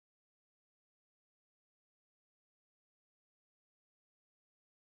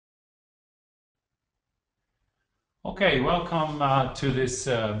Okay, welcome to this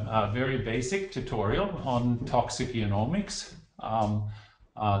very basic tutorial on toxicogenomics.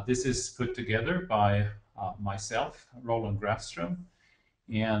 This is put together by myself, Roland Grafström,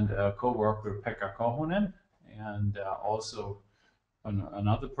 and co-worker Pekka Kohonen, and also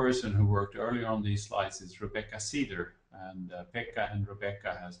another person who worked earlier on these slides is Rebecca Cedar, and Pekka and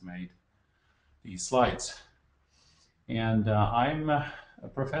Rebecca has made these slides. And I'm a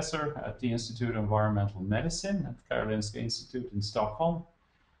professor at the Institute of Environmental Medicine at Karolinska Institute in Stockholm.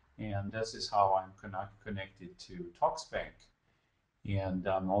 And this is how I'm connected to TOXBANK. And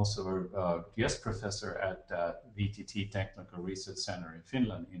I'm also a guest professor at VTT Technical Research Center in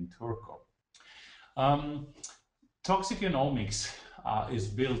Finland, in Turku. Toxicogenomics is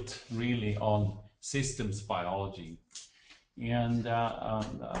built really on systems biology. And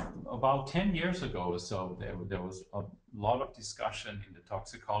about 10 years ago or so, there was a lot of discussion in the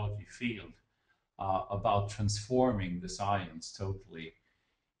toxicology field about transforming the science totally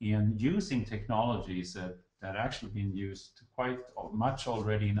and using technologies that actually been used quite much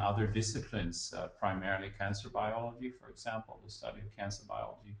already in other disciplines, primarily cancer biology, for example, the study of cancer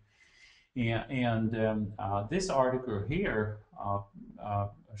biology. And this article here,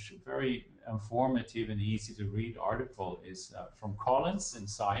 very informative and easy to read article, is from Collins in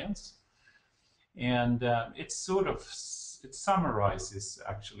Science, and it summarizes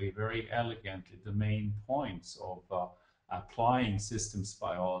actually very elegantly the main points of applying systems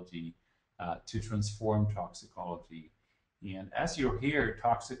biology to transform toxicology. And as you'll hear,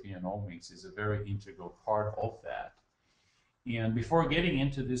 toxicogenomics is a very integral part of that. And before getting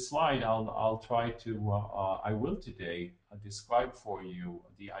into this slide, I'll try to, I will today describe for you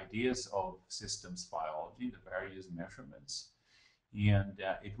the ideas of systems biology, the various measurements. And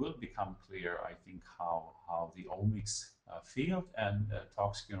it will become clear, I think, how the omics field and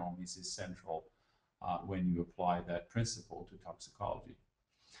toxicogenomics is central when you apply that principle to toxicology.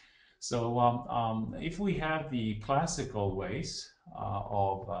 So if we have the classical ways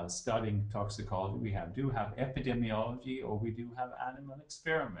of studying toxicology, we do have epidemiology, or we do have animal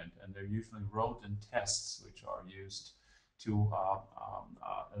experiment, and they're usually rodent tests which are used to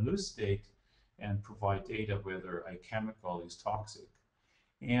elucidate and provide data whether a chemical is toxic.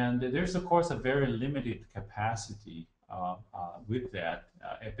 And there's of course a very limited capacity with that.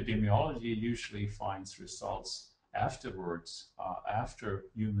 Epidemiology usually finds results afterwards, after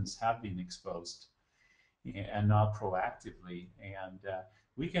humans have been exposed, and not proactively. And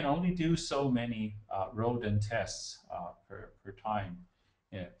we can only do so many rodent tests per time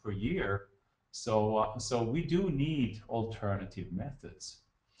per year. So we do need alternative methods.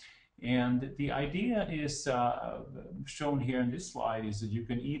 And the idea is shown here in this slide is that you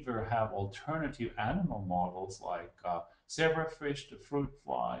can either have alternative animal models like zebrafish, the fruit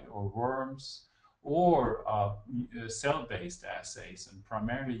fly, or worms, or cell-based assays, and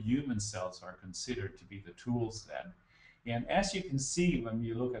primarily human cells are considered to be the tools then. And as you can see when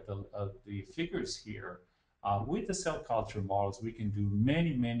you look at the figures here, with the cell culture models, we can do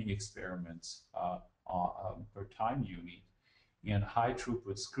many experiments per time unit, and high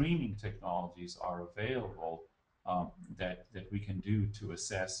throughput screening technologies are available that we can do to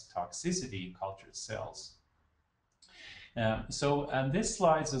assess toxicity in cultured cells. And this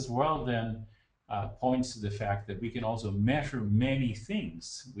slide as well then points to the fact that we can also measure many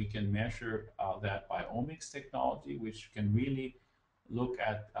things. We can measure that by omics technology, which can really look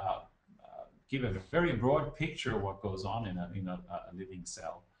at, give a very broad picture of what goes on in a living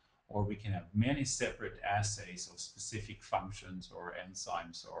cell. Or we can have many separate assays of specific functions or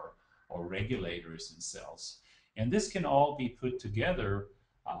enzymes or regulators in cells. And this can all be put together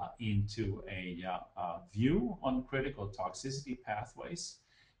into a view on critical toxicity pathways.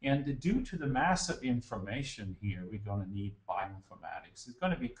 And due to the massive information here, we're going to need bioinformatics. It's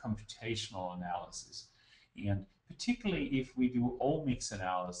going to be computational analysis. And particularly if we do omics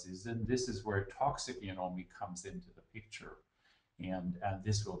analysis, then this is where toxicogenomics comes into the picture. And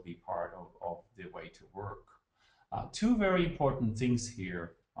this will be part of the way to work. Two very important things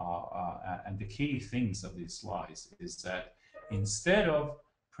here, and the key things of these slides, is that instead of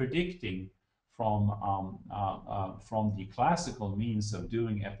predicting from the classical means of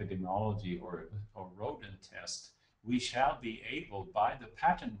doing epidemiology or rodent test, we shall be able, by the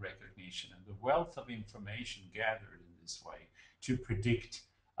pattern recognition and the wealth of information gathered in this way, to predict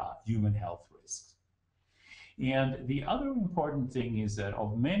human health risks. And the other important thing is that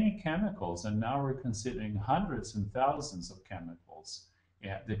of many chemicals, and now we're considering hundreds and thousands of chemicals,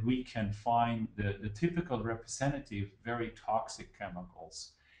 that we can find the typical representative very toxic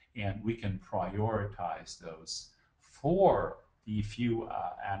chemicals, and we can prioritize those for the few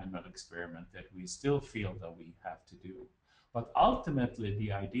animal experiments that we still feel that we have to do. But ultimately,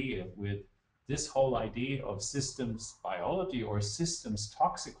 the idea with this whole idea of systems biology or systems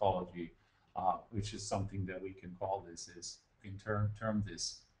toxicology, which is something that we can call this, is in term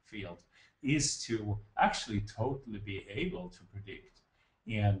this field, is to actually totally be able to predict.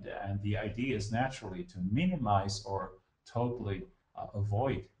 And the idea is naturally to minimize or totally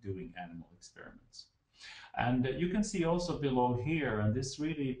avoid doing animal experiments. And you can see also below here, and this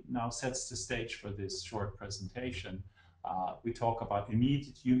really now sets the stage for this short presentation, we talk about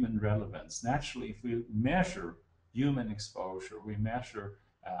immediate human relevance. Naturally, if we measure human exposure, we measure,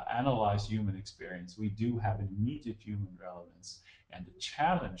 analyze human experience, we do have an immediate human relevance. And the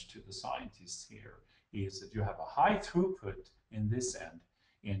challenge to the scientists here is that you have a high throughput in this end,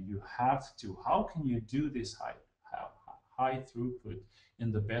 and you have to, how can you do this high throughput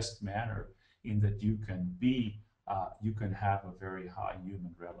in the best manner in that you can be, you can have a very high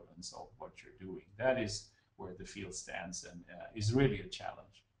human relevance of what you're doing. That is where the field stands and is really a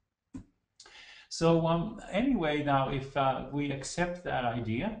challenge. So anyway, now if we accept that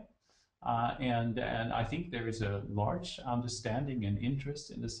idea, and I think there is a large understanding and interest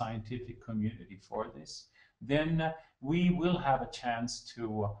in the scientific community for this, then we will have a chance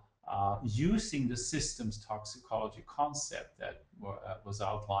to, using the systems toxicology concept that was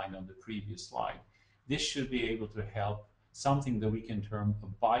outlined on the previous slide, this should be able to help something that we can term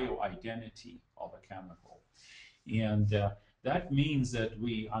a bioidentity of a chemical. And that means that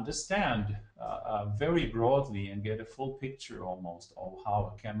we understand very broadly and get a full picture almost of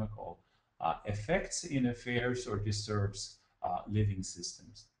how a chemical affects, interferes, or disturbs living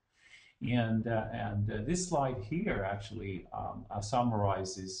systems. And this slide here actually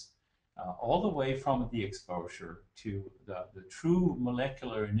summarizes all the way from the exposure to the true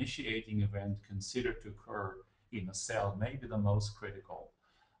molecular initiating event considered to occur in a cell, maybe the most critical,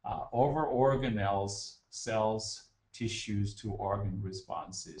 over organelles, cells, tissues to organ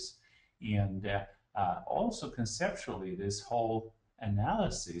responses. And also conceptually, this whole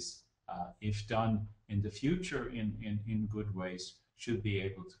analysis, if done in the future in good ways, should be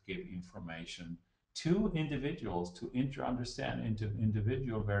able to give information to individuals to understand into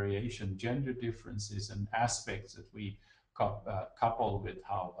individual variation, gender differences, and aspects that we couple with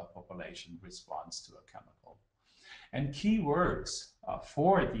how a population responds to a chemical. And key words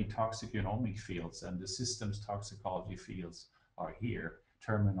for the toxicogenomic fields and the systems toxicology fields are here.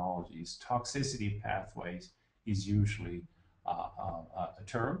 Terminologies. Toxicity pathways is usually a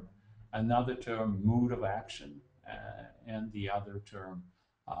term. Another term, mode of action, and the other term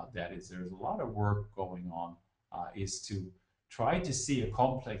that is, there's a lot of work going on, is to try to see a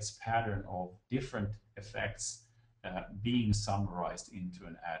complex pattern of different effects being summarized into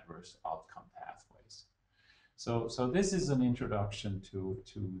an adverse outcome pathways. So this is an introduction to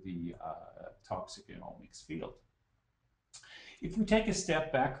the toxicogenomics field. If we take a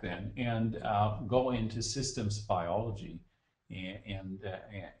step back then and go into systems biology and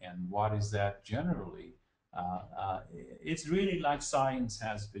what is that generally, it's really like science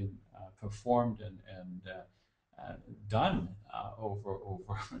has been performed and done over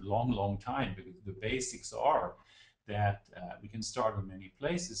a long time, because the basics are that we can start in many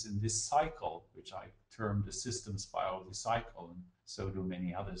places in this cycle, which I term the systems biology cycle, and so do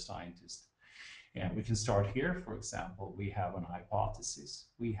many other scientists. And we can start here, for example, we have an hypothesis,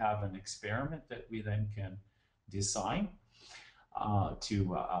 we have an experiment that we then can design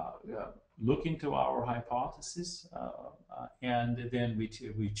to look into our hypothesis, and then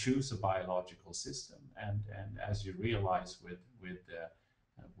we choose a biological system. And as you realize with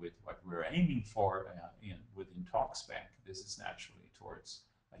what we're aiming for within TOXBANK, this is naturally towards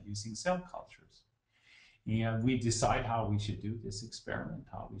using cell cultures. And we decide how we should do this experiment,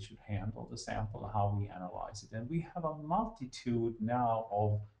 how we should handle the sample, how we analyze it. And we have a multitude now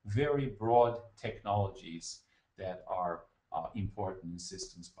of very broad technologies that are important in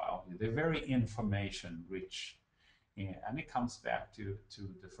systems biology. They're very information rich. And it comes back to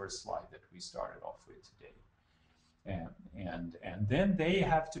the first slide that we started off with today. And then they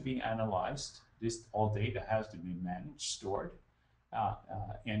have to be analyzed. All data has to be managed, stored,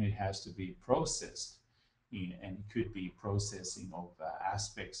 and it has to be processed. And it could be processing of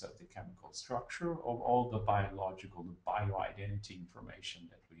aspects of the chemical structure of all the biological, the bioidentity information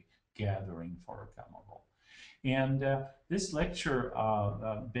that we're gathering for a chemical. And this lecture,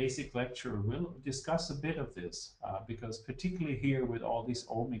 basic lecture, will discuss a bit of this, because particularly here with all these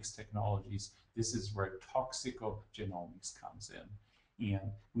omics technologies, this is where toxicogenomics comes in.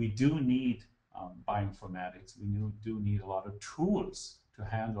 And we do need bioinformatics. We do need a lot of tools to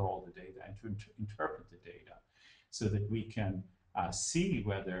handle all the data and to interpret the data, so that we can see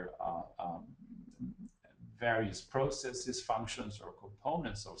whether various processes, functions, or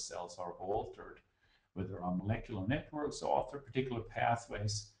components of cells are altered, whether our molecular networks alter particular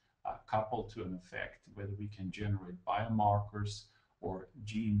pathways coupled to an effect, whether we can generate biomarkers or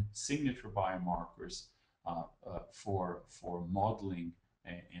gene signature biomarkers for modeling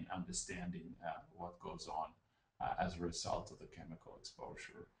and understanding what goes on as a result of the chemical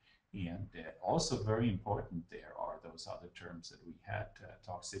exposure. And also very important, there are those other terms that we had,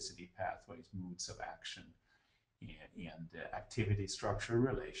 toxicity pathways, modes of action, and activity structure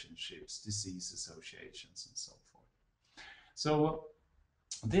relationships, disease associations, and so forth. So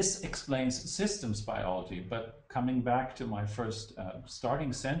this explains systems biology, but coming back to my first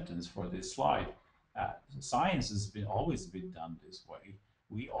starting sentence for this slide, science has always been done this way.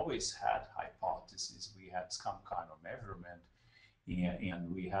 We always had hypotheses, we had some kind of measurement, and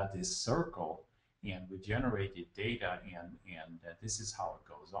we had this circle, and we generated data, and this is how it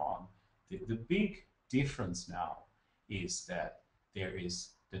goes on. The big difference now is that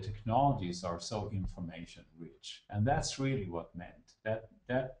the technologies are so information rich, and that's really what meant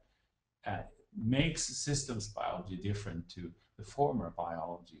that makes systems biology different to the former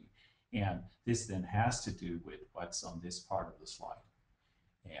biology, and this then has to do with what's on this part of the slide.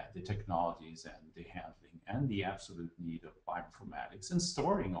 Yeah, the technologies and the handling and the absolute need of bioinformatics and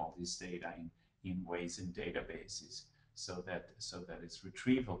storing all this data in ways in databases so that it's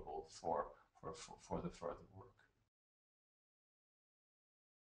retrievable for the further work.